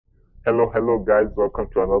Hello guys, welcome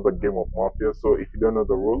to another game of Mafia. So if you don't know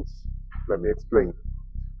the rules, let me explain.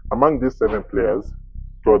 Among these 7 players,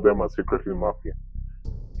 2 of them are secretly Mafia,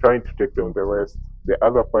 trying to take down the rest. The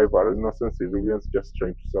other 5 are innocent civilians just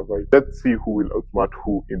trying to survive. Let's see who will outsmart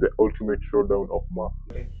who in the ultimate showdown of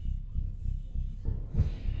Mafia.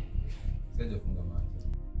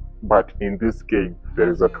 But in this game, there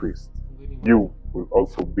is a twist. You will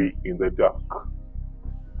also be in the dark.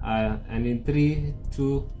 And in 3,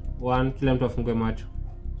 2, 1, kila mtu afungue macho.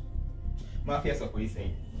 Mafia soko hii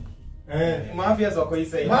side. Mafia soko hii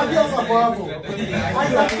side. Mafia soko hapo.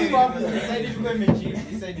 Side ilikuwa imechi.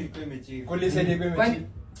 Side ilikuwa imechi. Kule side ilikuwa imechi.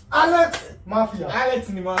 Alex Mafia. Alex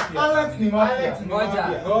ni Mafia. Alex ni Mafia.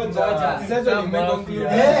 Ngoja. Sasa nimeconclude.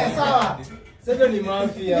 Sawa. Sasa ni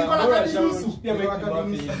Mafia. Bora shauri pia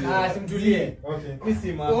Mafia. Simtulie. Okay. Mimi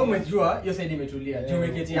si Mafia. Wewe umejua hiyo side imetulia.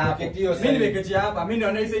 Tumeketi hapa. Mimi nimeketi hapa. Mimi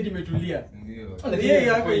naona hiyo side imetulia. Ndio. Yeye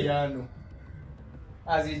yako yano.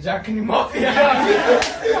 Azi Jack ni Mafia.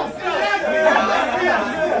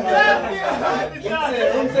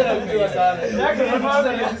 Umsema sana. Jack ni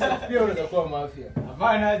Mafia. Pia unatakuwa Mafia.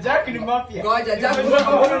 Hapana, Jack ni Mafia. Ngoja, Jack ni Mafia.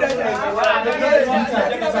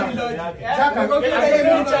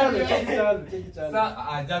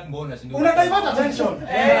 Sasa Jack mbona unashinda? Una divert attention.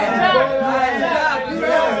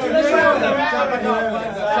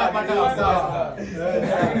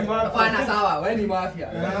 Hapana, sawa, wewe ni Mafia.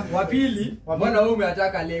 Wa pili, mbona wewe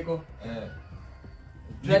umeataka Leko?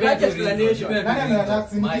 Tunataka explanation. Nani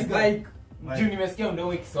ameattack Mike? Juu nimesikia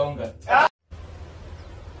ndio ikisonga.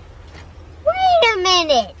 Wait a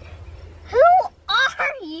minute. Who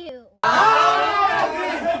are you?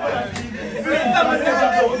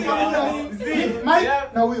 Mike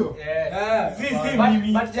na huyo.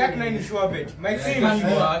 Mimi. But Jack na ni sure bet. Mike si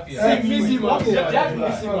Mafia. Si mimi Mafia. Jack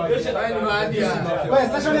ni si Mafia. Wewe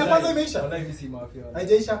session ya kwanza imeisha? Wallahi mimi si Mafia.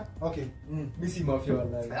 Haijaisha? Okay. Mimi si Mafia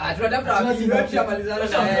wallahi. Tunatafuta wapi Mafia malizana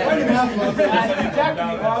na Wewe ni Mafia. Jack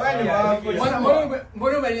ni Mafia.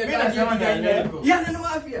 Mbona umeniambia ni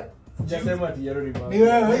Mafia? Jasema ati yaro ni Mafia. Ni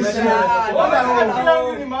wewe. Kila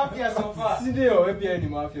mtu ni Mafia so far. Si ndio wewe pia ni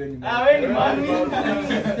Mafia ni Mafia. Wewe ni Mafia.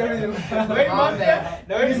 Wewe ni Mafia.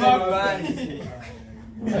 Na wewe ni Mafia.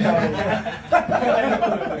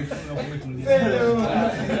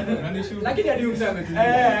 Lakini hadi umse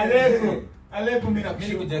ametulia. Aleko mimi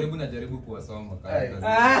najaribu kuwasoma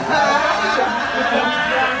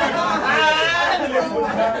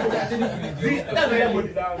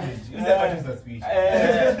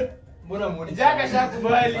Mbona muone Jack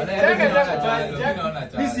shakubali. Jack shakubali.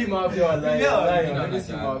 Mimi si Mafia wallahi. Mimi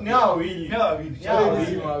si Mafia. Ni wawili. Mimi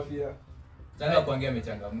si Mafia. Tanga kuongea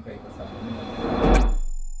amechangamka iko sawa.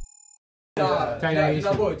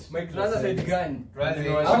 Mike tunaanza side gani?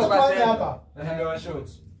 Hapo kwanza hapa. Nimewa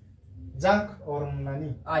shots. Jack or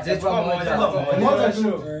nani? Jack moja. Moja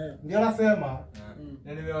tu. Ndio nasema.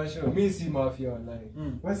 Na nimewa show. Mimi si Mafia wallahi.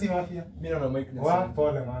 Wewe si Mafia? Mimi naona Mike na. Wa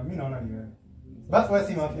pole man, mimi naona ni wewe. Basi wewe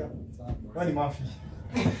si Mafia. Wewe ni Mafia.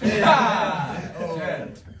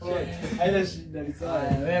 Haina shida ni sawa.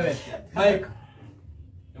 Wewe Mike.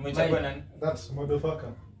 Umechagua nani? That motherfucker.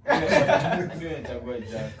 Ndio nimechagua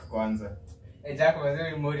Jack kwanza. Jack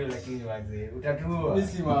wazee mmoja lakini wazee. Utatua. Mimi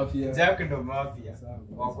si Mafia. Jack ndo Mafia.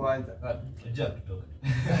 Wa kwanza. Jack kutoka.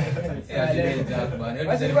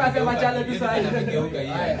 Basi kwa sema chale tu sasa hivi.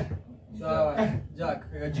 Sawa. Jack,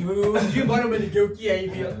 juu bwana umenigeukia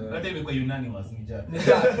hivyo. Hata imekuwa unanimous ni Jack. Ni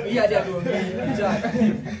Jack. Hii hadi atuongee.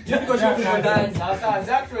 Jack. Tuko shule ndani. Sasa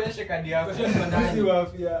Jack tuonyeshe kadi yako. Shule Si ndani.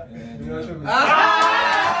 Mafia. Nimeosha mimi.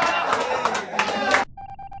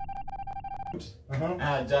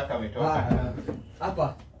 Jack ametoka.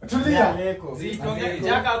 Hapa. Tulia.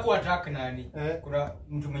 Jack haku attack nani? Eh. Kuna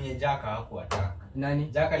mtu mwenye Jack haku attack. Nani?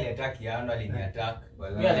 Jack aliattack Yano aliniattack.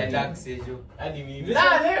 Mimi aliattack Sejo. Hadi mimi.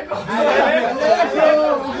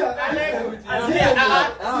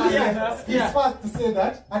 It's fast to say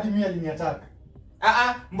that hadi mimi aliniattack.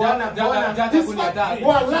 Mbona Jack kuniattack.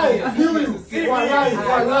 Wallahi,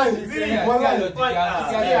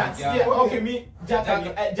 okay, mi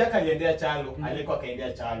Jack aliendea Chalo, alikuwa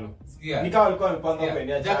kaendea Chalo. Sikia. Nikawa alikuwa amepanga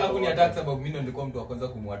kuendea Jack Chalo. hakuniattack sababu mimi ndo nilikuwa mtu wa kwanza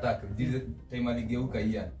kumuattack. Ile time aligeuka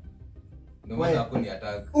Ian. Ndio maana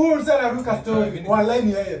hakuniattack. Huyu msana ruka story. Wallahi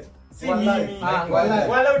ni yeye. Si mimi. Wallahi.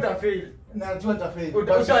 Wala utafail. Najua nitafail.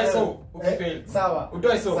 Utoe so, ukifail. Sawa.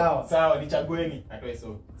 Utoe so. Sawa. Sawa, nichagueni. Atoe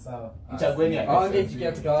so. Sawa. Mchagueni atoe.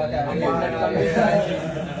 Hawangefikia kutawaka.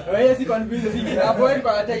 Wewe si convince hapo wewe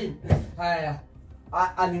kwa time. Haya.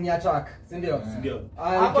 Aliniattack, si ndio? Ndio.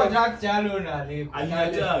 Hapo Jack Chalo na Aleko.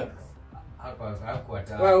 Aliniattack.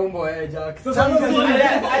 Wewe umbo Jack. Sasa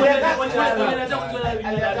aliataka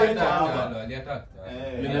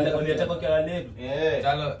kwa leo.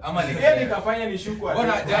 Chalo ama yeye nikafanya nishuku.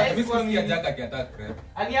 Mbona Jack mimi sikusikia Jack akiattack Cref.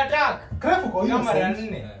 Aliattack. Cref uko hiyo Kama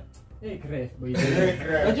 4. Cref boy.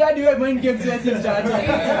 Unajua hadi wewe mind games ya simu chacha.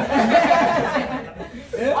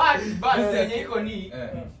 But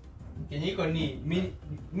Kenya iko ni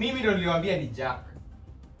mimi ndo niliwaambia ni Jack.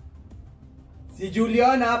 Si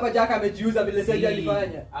Juliana hapa Jack amejiuza vile sasa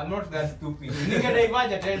alifanya. I'm not that stupid. Ninge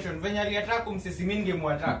divert attention when aliattack umsisi mimi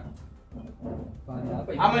ningemuattack.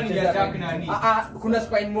 Ama ni attack nani? Kuna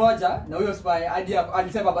spine moja na huyo spine hadi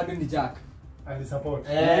alisema bado ni Jack. Alisupport.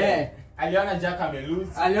 Aliona Jack ame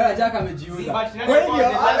lose. Aliona Jack amejiuza. Kwa hivyo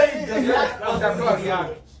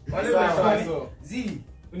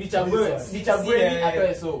nichague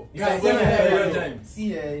atoe so.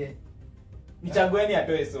 Nichagueni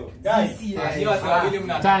atoe so. Guys, hiyo sababu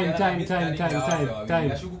mna Time.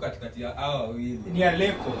 Nashuku katikati ya hao wawili. ni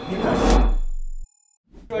Aleko.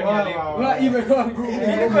 Wa imekuwa ngumu. Ni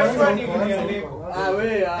Aleko.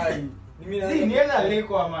 Wewe ai. Si ni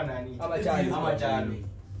Aleko ama nani? Ama Chalo.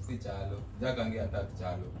 Si Chalo. Jack angeattack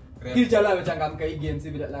Chalo. Hii Chalo amechangamka hii game si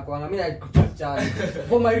bila la kwanza. Mimi nakutrust Chalo.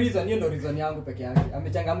 For my reason, hiyo ndio reason yangu peke yake.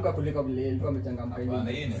 Amechangamka kuliko vile alikuwa amechangamka hivi.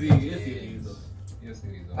 Bana hiyo Hiyo si reason.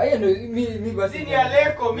 Haya ndio mimi basi. Si ni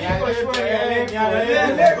Aleko, mimi niko sure ni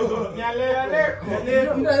Aleko. Ni Aleko.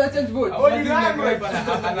 Mtu ana change vote. Body language.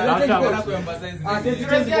 Anataka kuemphasize.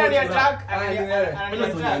 Tunasikia ni attack.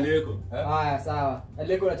 Aleko. Haya sawa.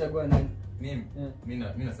 Aleko unachagua nani? Mimi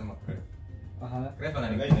nasema Cref. Aha. Cref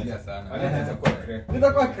ananipigia sana. Anaweza kuwa Cref.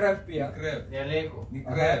 Nitakuwa craft pia. Cref. Ni Aleko. Ni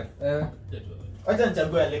Cref. Acha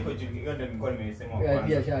nichague Aleko juu hiyo ndio nilikuwa nimesema Pia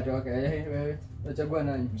kwanza. shatoka. Wewe unachagua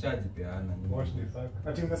nani? Mshajipeana. Watch the fuck.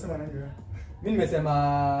 Ati unasema nani wewe? Mimi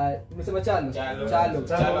nimesema Chalo.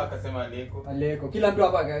 Chalo akasema Aleko. Aleko. Kila mtu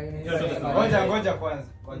hapa Ngoja kwanza.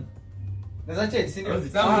 Naweza change si ndio?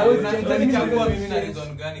 Unachagua mimi na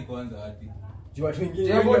reason gani kwanza hadi? Juu watu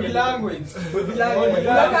wengine Body language.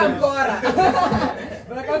 Unataka mkora.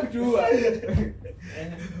 Unataka kutua.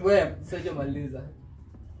 Wewe sasa maliza.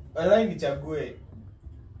 Alai nichague.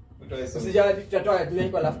 Utoe so. Usijali tutatoa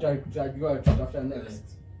link alafu tutajua tutafuta next.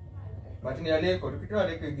 But ni Aleko, tukitoa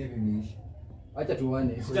Aleko game imeisha. Acha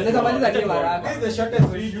tuone. Tunaweza maliza game haraka. This is the shortest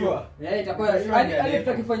video. Itakuwa hadi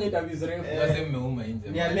tutakifanya interviews refu. Sasa mmeuma nje.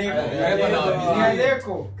 Ni Aleko. Ni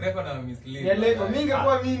Aleko. Cref na mislead. Ni Aleko.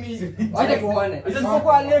 Mingekuwa mimi. Acha tuone.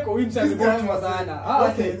 Isipokuwa Aleko huyu mshambo sana.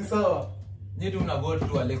 Okay, sawa. Nyinyi una vote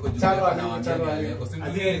tu Aleko juu Chalo anawaambia Aleko. Si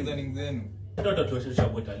ndio reasoning zenu? Hata tuwashusha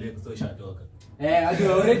vote Aleko so ishatoka. Hadi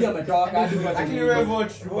already ametoka. Lakini wewe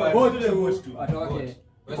vote tu. Vote tu. Atoke.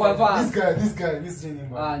 Kwa mfano. This guy, Miss Jenny.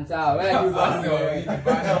 Sawa, wewe ndio basi.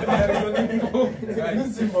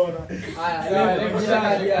 Miss Jenny bwana. Haya, Aleko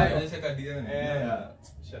shaka Shaka DM.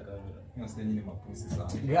 Shaka. Msanii ni mapusi sana.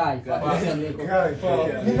 Guy, fuck Aleko. Guy.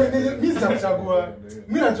 Mimi sitakuchagua.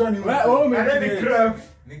 Mimi najua ni Wewe Ni Cref.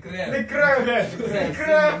 Ni Cref. Ni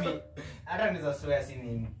Cref. Hata niza swear si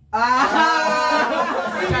nini.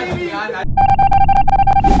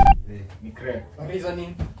 Ni Cref.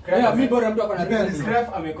 Reasoning. Mimi bora mtu akona reasoning.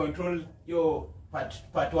 Cref ame control yo part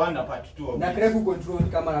 1 na part 2. Na Cref control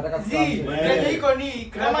kama anataka Kenya iko ni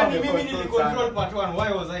kama ni mimi nili control part 1,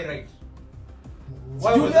 why was I right?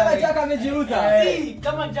 Juliana Jack amejiuza. Si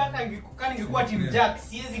kama Jack angekuwa team Jack,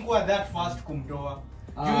 siwezi kuwa that fast kumtoa.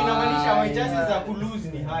 Juu inamaanisha my chances za ku lose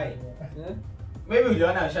ni high. Maybe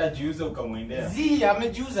uliona ashajiuza ukamwendea.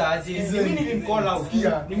 Amejiuza aje? Mimi nilimcall out.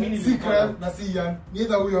 Ni mimi secret na si Ian.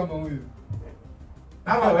 Neither huyo ama huyo.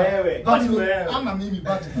 Ama wewe. Ama mimi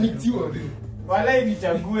but ni you. Wala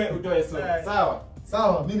nichague utoe so. Sawa.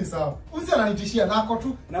 Sawa, mimi sawa. Usi ananitishia nako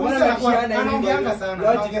tu. Na mbona anatishia anaongeanga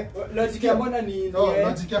sana. Logic ya mbona ni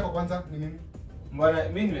Logic yako kwanza ni mimi. Mbona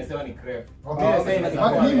mimi nimesema ni Cref. Okay,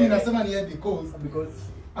 mimi nasema ni because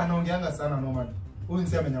anaongeanga sana normally. Huyu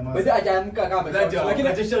msi amenyamaza. Bado hajaamka kama lakini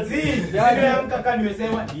ameamka kama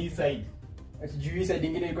nimesema hii side. Sijui side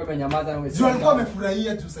nyingine ilikuwa imenyamaza na umesema. Juu alikuwa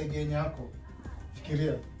amefurahia tu side yenye yako.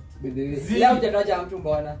 Fikiria. Leo hujataja mtu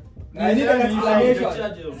mbona? Na nini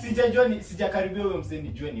explanation? Sijakaribia huyo mseni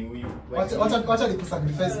nijue ni huyu. Wacha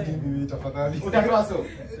nikusacrifice game tafadhali. Utatoa so.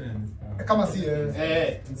 Kama si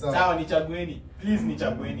sawa nichagueni. Please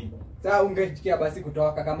nichagueni. Sawa ungetikia basi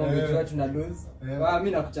kutoka kama umejua tuna lose.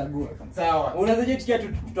 Mimi nakuchagua. Sawa. Unaweza jitia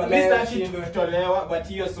tutolewa but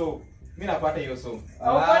hiyo so. Mimi napata hiyo so.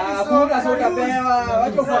 Hakuna so utapewa.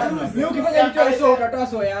 Wacha kwa mimi ukifanya hiyo so utatoa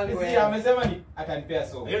so yangu. Si amesema ni atanipea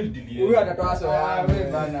so. Huyu atatoa so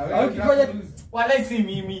yangu bana. Wewe ukifanya wala si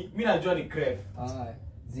mimi. Mimi najua ni Cref.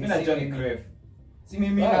 Mimi najua ni Cref. Si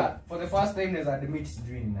mimi na for the first time naweza admit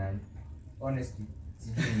sijui ni nani. Honestly.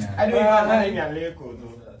 Sijui ni nani. Hadi wewe ni Aleko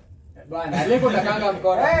tu. Bana, Aleko takanga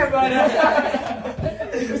mkono. Bana.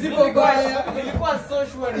 Usipogoya. Nilikuwa so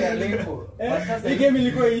sure ni Aleko. Hii game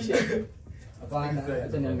ilikuwa isha. Hapana,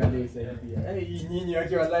 acha niangalie sasa pia. Nyinyi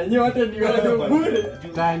wakiwa la nyinyi wote ni wale bure.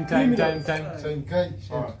 Time. Shankai.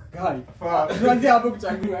 Kai. Tuanze hapo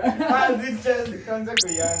kuchagua. Kwanza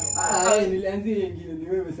kuiano. Nilianzia nyingine ni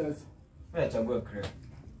wewe sasa. Wewe chagua Cref.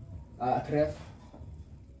 Cref.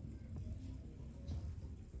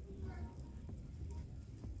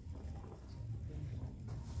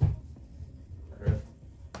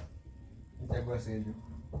 Chagua Seju.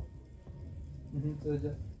 Soja.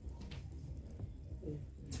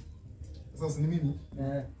 Sasa ni mimi.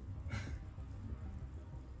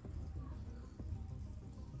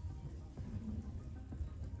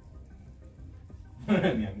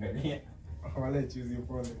 Niangalia. Wale choose you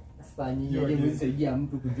pole. Sasa nyinyi msaidia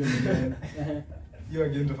mtu kujua ni nani. Hiyo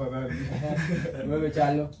again tafadhali. Wewe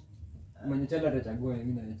Chalo. Mwenye Chalo atachagua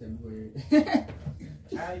mimi nachagua yeye.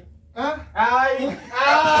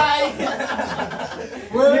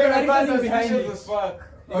 Wewe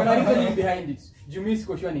behind it. Jumi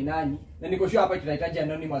siko sure ni nani. Na niko sure hapa tunahitaji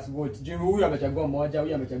anonymous vote. Jumi huyu amechagua moja,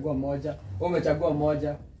 huyu amechagua moja, wewe umechagua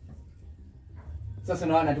moja. Sasa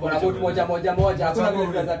naona tuko na vote moja. Hakuna vile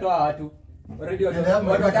tunaweza toa watu. Already watu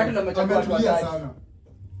watatu na wamechagua watu watatu.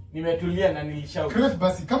 Nimetulia na nilishauri. Cref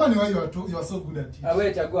basi kama ni wewe you are so good at it.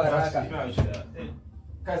 Wewe chagua haraka.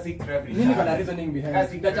 Kazi Cref. Nini kuna reasoning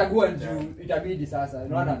behind? Nitachagua juu itabidi sasa.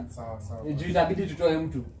 Unaona? Sawa. Juu itabidi tutoe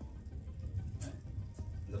mtu.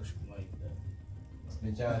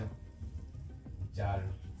 Ni Chalo.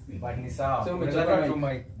 But ni sawa. So umechagua tu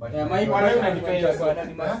Mike. Mike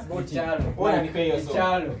unanipea hiyo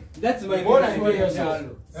Chalo. That's my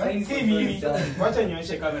Chalo. Si mimi. Wacha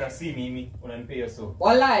nionyeshe kamera, si mimi. Unanipea hiyo so.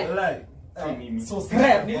 Wallahi. Si mimi. So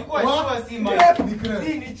Cref. Nilikuwa sure si Mike. Ni Cref.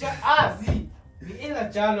 Si ni si. Ni ila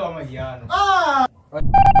Chalo ama Yano.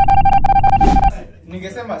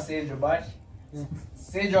 Ningesema Sejo but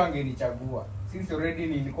Sejo angenichagua. Since already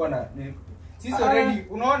nilikuwa na Sisi already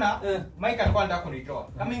unaona Mike alikuwa anataka kunitoa.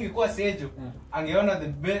 Kama ingekuwa Sejo angeona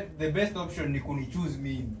the best option ni kunichoose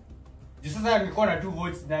mimi. Juu sasa alikuwa na 2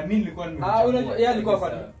 votes na mimi nilikuwa nimechagua. Yeye alikuwa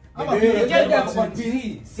kwa Ama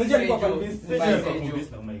Sejo alikuwa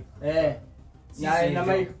convinced na Mike. Na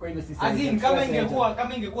Mike kwa hivyo sisi. Azin kama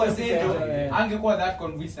ingekuwa Sejo angekuwa that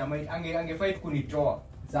convinced na Mike angefight kunitoa.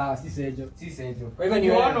 Sawa, si Sejo. Kwa hivyo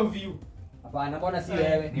ni one of you. Hapana, mbona si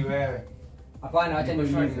wewe? Ni wewe. Hapana, acha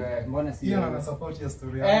niulize. Mbona si Yeye wewe? ana support ya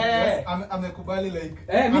story yako. Yes, amekubali like.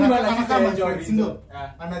 Mimi wala si Sejo.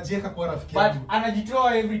 Anajieka kwa rafiki But yangu.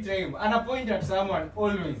 anajitoa every time. Ana point at someone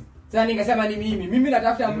always. Sasa ningesema ni mimi. Mimi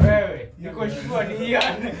natafuta mtu. Wewe. Niko sure ni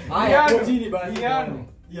Ian. Haya, kotini basi. Ian.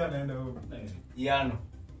 Yeye anaenda huko. Ian.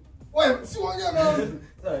 Wewe si waongea na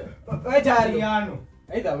Wewe tayari. Ian.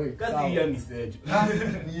 Either way. Kasi Ian ni Sejo.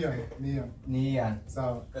 Ni Ian. Ian.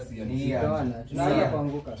 Sawa. Kasi Ian. Ni Ian. Tunaanza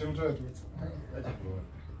kuanguka. Tumtoe tu.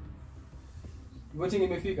 Voting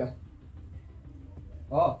imefika.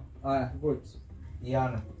 Haya, vote.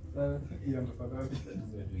 Ian. Ian tafadhali.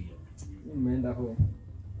 Umeenda home.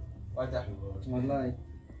 Wacha. Wallahi.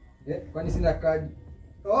 Kwani sina kadi?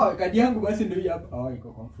 Kadi yangu basi ndio hii hapa.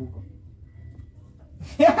 Iko kwa mfuko.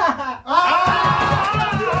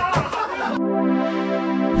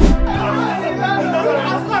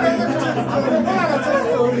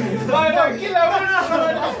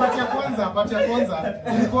 Pati ya kwanza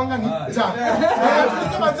ilikuanga ni Jack.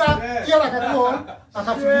 Tulisema Jack, Ian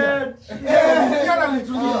akatulia. Ian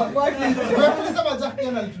alitulia. Tulisema Jack,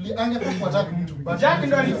 Ian alitulia. Angekuwa Jack mtu. Jack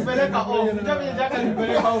ndo alipeleka off. Jack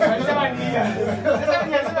alipeleka off. Alisema ni Ian. Sasa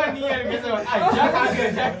ningesema ni Ian, ningesema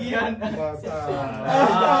Jack Ian.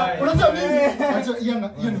 Unajua mimi, acha Ian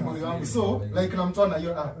ni moyo wangu. So, like namtoa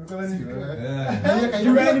hiyo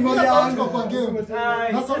Yeye ni moyo wangu kwa game.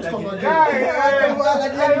 Na sauti kwa game.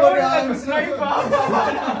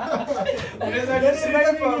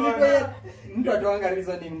 Mtu atoanga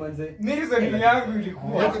reasoning manze. Mimi reasoning yangu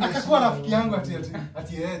ilikuwa akakuwa rafiki yangu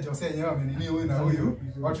ati yeye Jose yenyewe amenini huyu na huyu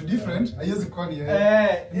watu different haiwezi kuwa ni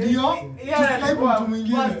yeye ndio tusaibu mtu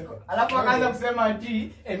mwingine alafu akaanza kusema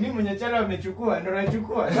ati mimi mwenye chalo amechukua ndo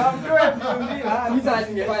nachukua na mtoe mtu mimi sasa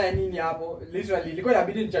ningefanya nini hapo literally ilikuwa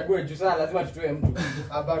inabidi nichague juu sana lazima tutoe mtu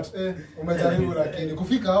about umejaribu lakini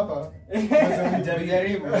kufika hapa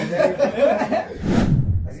umejaribu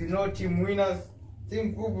as you know team winners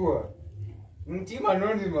team kubwa team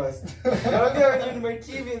anonymous now my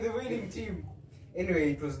team is the winning team.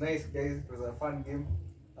 Anyway, it was nice guys, it was a fun game.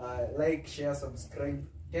 Like, share, subscribe,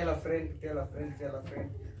 tell a friend.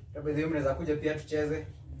 Labda leo mnaweza kuja pia tucheze.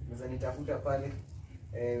 Mnaweza nitafuta pale.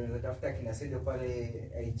 Unaweza tafuta kina Sedo pale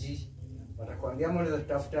IG. Watakwambia ama unaweza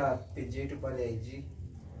tafuta page yetu pale IG.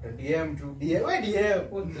 DM tu DM.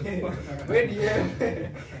 We DM.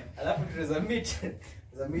 Alafu tunaweza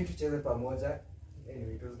meet tucheze pamoja.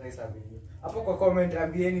 Anyway, it was nice having you. Hapo kwa comment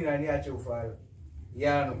ambieni nani ache ufalo.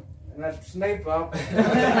 Yano. Na sniper hapo.